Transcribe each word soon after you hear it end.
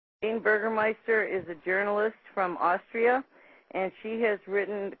Jane Burgermeister is a journalist from Austria, and she has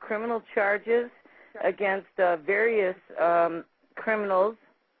written criminal charges against various criminals,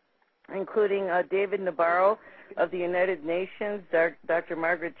 including David Nabarro of the United Nations, Dr.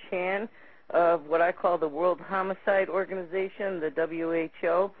 Margaret Chan of what I call the World Homicide Organization, the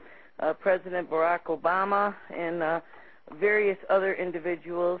WHO, President Barack Obama, and various other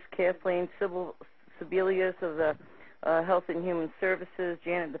individuals, Kathleen Sebelius of the Health and Human Services,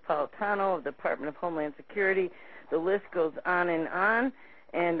 Janet Napolitano of the Department of Homeland Security. The list goes on, and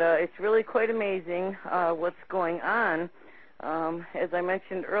it's really quite amazing what's going on. As I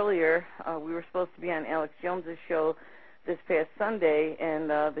mentioned earlier, we were supposed to be on Alex Jones's show this past Sunday, and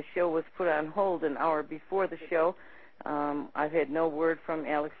the show was put on hold an hour before the show. I've had no word from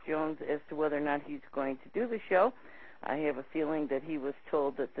Alex Jones as to whether or not he's going to do the show. I have a feeling that he was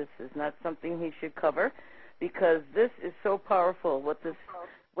told that this is not something he should cover, because this is so powerful. What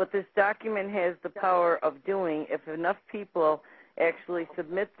this document has the power of doing, if enough people actually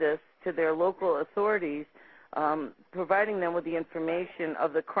submit this to their local authorities, providing them with the information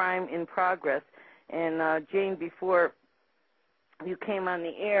of the crime in progress. And Jane, before you came on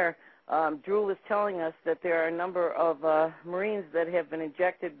the air, Drew was telling us that there are a number of Marines that have been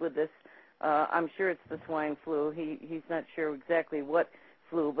injected with this. I'm sure it's the swine flu. He's not sure exactly what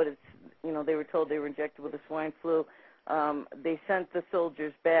flu, but it's, they were told they were injected with the swine flu. They sent the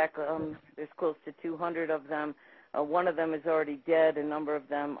soldiers back. There's close to 200 of them. One of them is already dead. A number of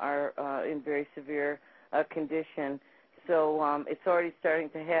them are in very severe condition. So it's already starting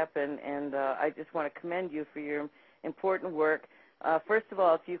to happen, and I just want to commend you for your important work. First of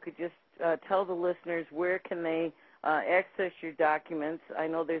all, if you could just tell the listeners where can they access your documents. I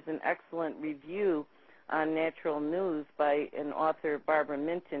know there's an excellent review on Natural News by an author, Barbara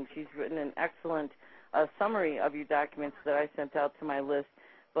Minton. She's written an excellent summary of your documents that I sent out to my list.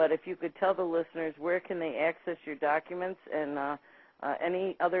 But if you could tell the listeners where can they access your documents, and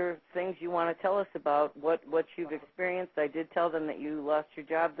any other things you want to tell us about what you've experienced. I did tell them that you lost your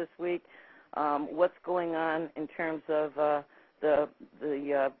job this week. What's going on in terms of the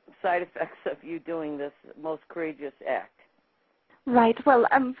side effects of you doing this most courageous act? Right. Well,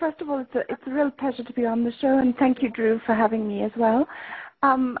 first of all, it's a real pleasure to be on the show, and thank you, Drew, for having me as well.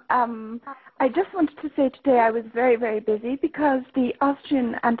 I just wanted to say today I was very, very busy because the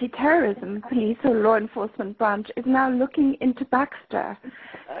Austrian anti-terrorism police or law enforcement branch is now looking into Baxter.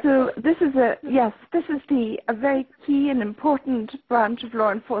 So this is a very key and important branch of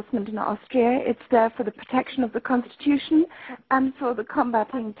law enforcement in Austria. It's there for the protection of the Constitution and for the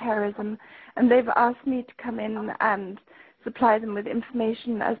combating terrorism. And they've asked me to come in and supply them with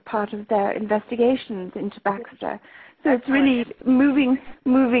information as part of their investigations into Baxter. So it's really moving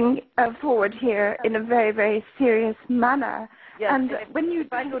forward here in a very, very serious manner. Yes. And when you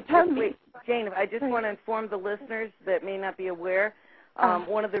tell me... Jane, I just want to inform the listeners that may not be aware,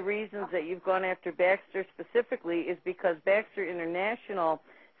 one of the reasons that you've gone after Baxter specifically is because Baxter International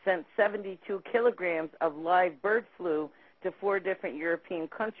sent 72 kilograms of live bird flu to 4 different European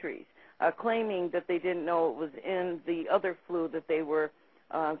countries, claiming that they didn't know it was in the other flu that they were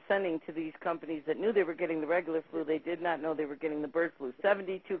sending to these companies that knew they were getting the regular flu. They did not know they were getting the bird flu.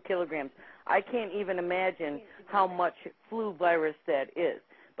 72 kilograms. I can't even imagine how much flu virus that is.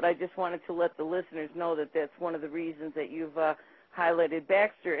 But I just wanted to let the listeners know that that's one of the reasons that you've highlighted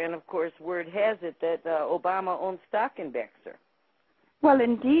Baxter. And, of course, word has it that Obama owns stock in Baxter. Well,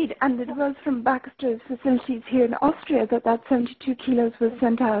 indeed, and it was from Baxter's facilities here in Austria that 72 kilos was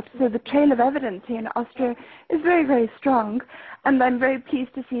sent out. So the trail of evidence here in Austria is very, very strong, and I'm very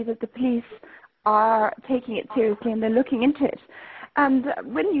pleased to see that the police are taking it seriously and they're looking into it. And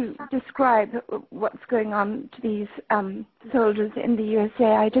when you describe what's going on to these soldiers in the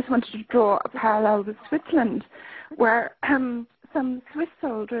USA, I just wanted to draw a parallel with Switzerland, where some Swiss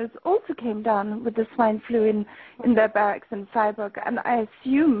soldiers also came down with the swine flu in their barracks in Freiburg, and I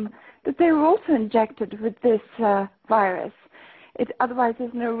assume that they were also injected with this virus. Otherwise,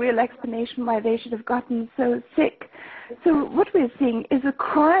 there's no real explanation why they should have gotten so sick. So what we're seeing is a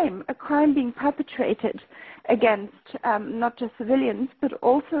crime being perpetrated against not just civilians, but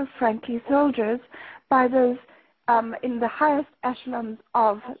also, frankly, soldiers by those in the highest echelons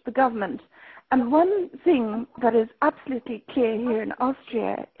of the government. And one thing that is absolutely clear here in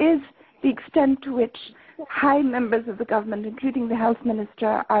Austria is the extent to which high members of the government, including the health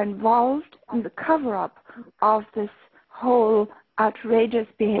minister, are involved in the cover-up of this whole outrageous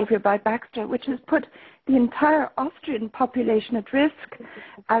behavior by Baxter, which has put the entire Austrian population at risk,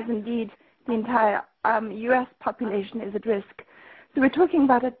 as indeed the entire U.S. population is at risk. So we're talking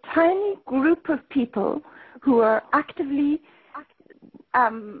about a tiny group of people who are actively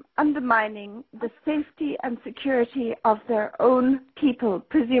undermining the safety and security of their own people,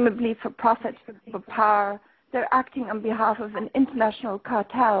 presumably for profit, for power. They're acting on behalf of an international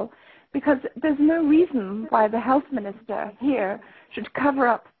cartel, because there's no reason why the health minister here should cover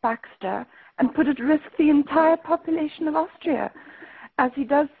up Baxter and put at risk the entire population of Austria as he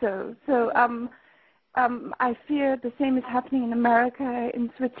does so. So I fear the same is happening in America. In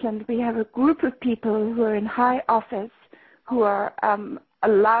Switzerland, we have a group of people who are in high office who are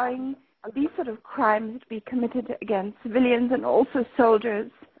allowing these sort of crimes to be committed against civilians and also soldiers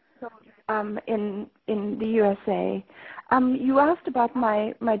in the USA. You asked about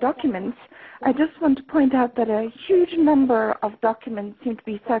my documents. I just want to point out that a huge number of documents seem to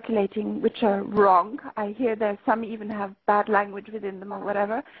be circulating which are wrong. I hear there some even have bad language within them or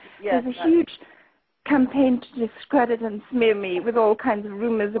whatever. Yes, there's a huge campaign to discredit and smear me with all kinds of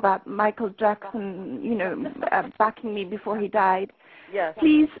rumors about Michael Jackson, backing me before he died. Yes.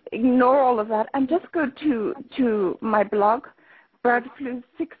 Please ignore all of that and just go to my blog,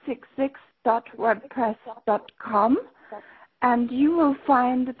 birdflu666.wordpress.com, and you will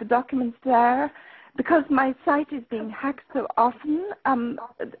find the documents there. Because my site is being hacked so often, some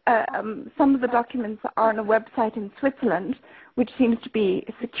of the documents are on a website in Switzerland, which seems to be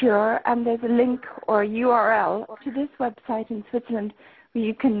secure, and there's a link or a URL to this website in Switzerland where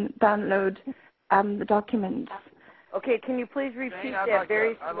you can download the documents. Okay, can you please repeat Jane, that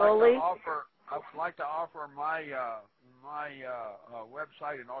very slowly? I would like to offer my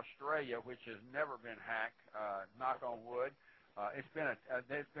website in Australia, which has never been hacked, knock on wood. It's been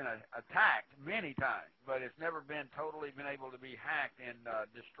attacked many times, but it's never been totally able to be hacked and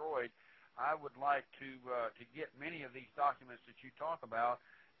destroyed. I would like to get many of these documents that you talk about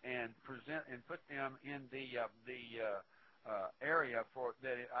and present and put them in the area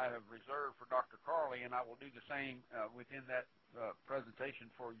that I have reserved for Dr. Carley, and I will do the same within that presentation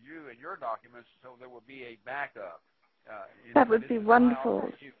for you and your documents, so there will be a backup. That would be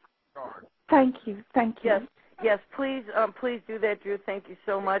wonderful. Thank you. Yes, please do that, Drew. Thank you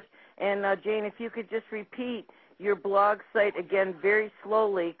so much. And Jane, if you could just repeat your blog site again very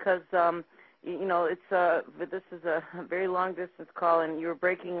slowly, because this is a very long distance call, and you're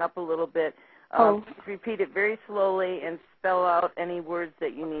breaking up a little bit. Please repeat it very slowly and spell out any words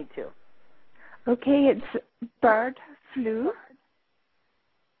that you need to. Okay, it's bird flu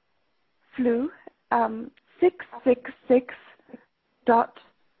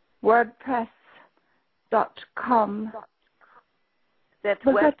 666.wordpress.com. That's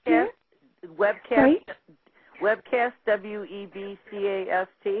webcast. Webcast. Webcast.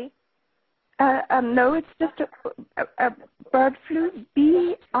 WEBCAST. No, it's just a bird flu.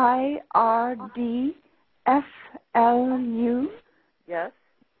 BIRDFLU. Yes.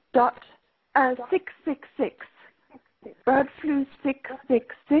 666. Bird flu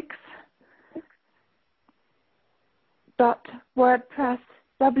 666. .wordpress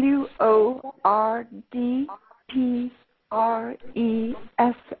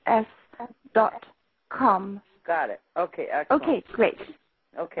WORDPRESS.com. Got it. Okay, excellent. Okay, great.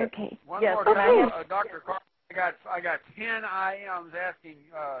 Okay. One yes, more time, Dr. Carl, I got 10 IMs asking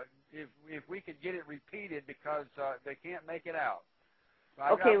if we could get it repeated because they can't make it out. So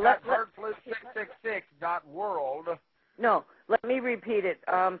okay, let birdflu666.world. No, let me repeat it.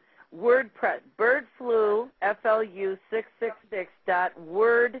 WordPress, birdflu, FLU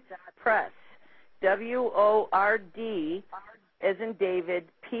 666.wordpress, WORD, as in David,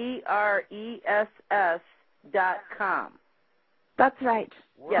 PRESS.com. That's right.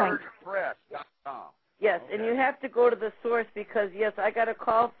 WordPress.com. Yes, okay. And you have to go to the source because, yes, I got a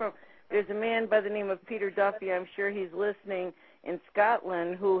call from, there's a man by the name of Peter Duffy, I'm sure he's listening, in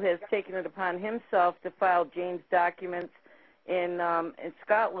Scotland, who has taken it upon himself to file Jane's documents in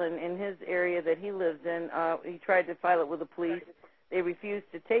Scotland, in his area that he lives in. He tried to file it with the police. They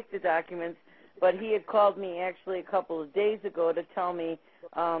refused to take the documents, but he had called me actually a couple of days ago to tell me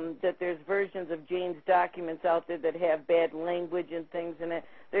that there's versions of Jane's documents out there that have bad language and things in it.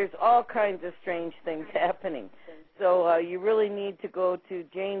 There's all kinds of strange things happening. So you really need to go to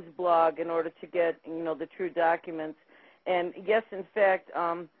Jane's blog in order to get, the true documents. And yes, in fact,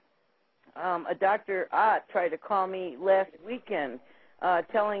 a Dr. Ott tried to call me last weekend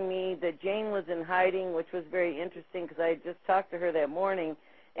telling me that Jane was in hiding, which was very interesting because I had just talked to her that morning,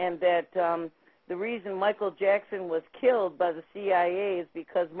 and that the reason Michael Jackson was killed by the CIA is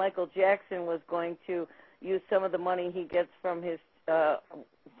because Michael Jackson was going to use some of the money he gets from his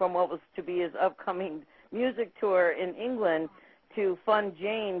from what was to be his upcoming music tour in England to fund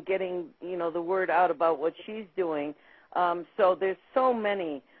Jane getting, the word out about what she's doing. So there's so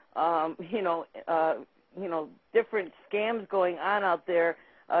many, different scams going on out there,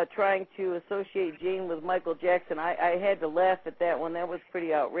 trying to associate Jane with Michael Jackson. I had to laugh at that one. That was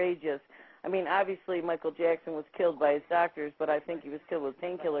pretty outrageous. I mean, obviously Michael Jackson was killed by his doctors, but I think he was killed with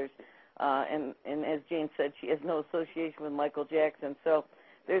painkillers. And as Jane said, she has no association with Michael Jackson. So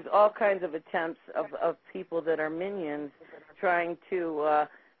there's all kinds of attempts of people that are minions trying to,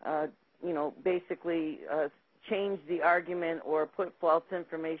 basically change the argument or put false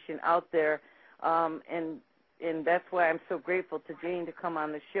information out there. And that's why I'm so grateful to Jane to come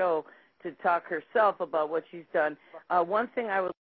on the show to talk herself about what she's done. One thing I would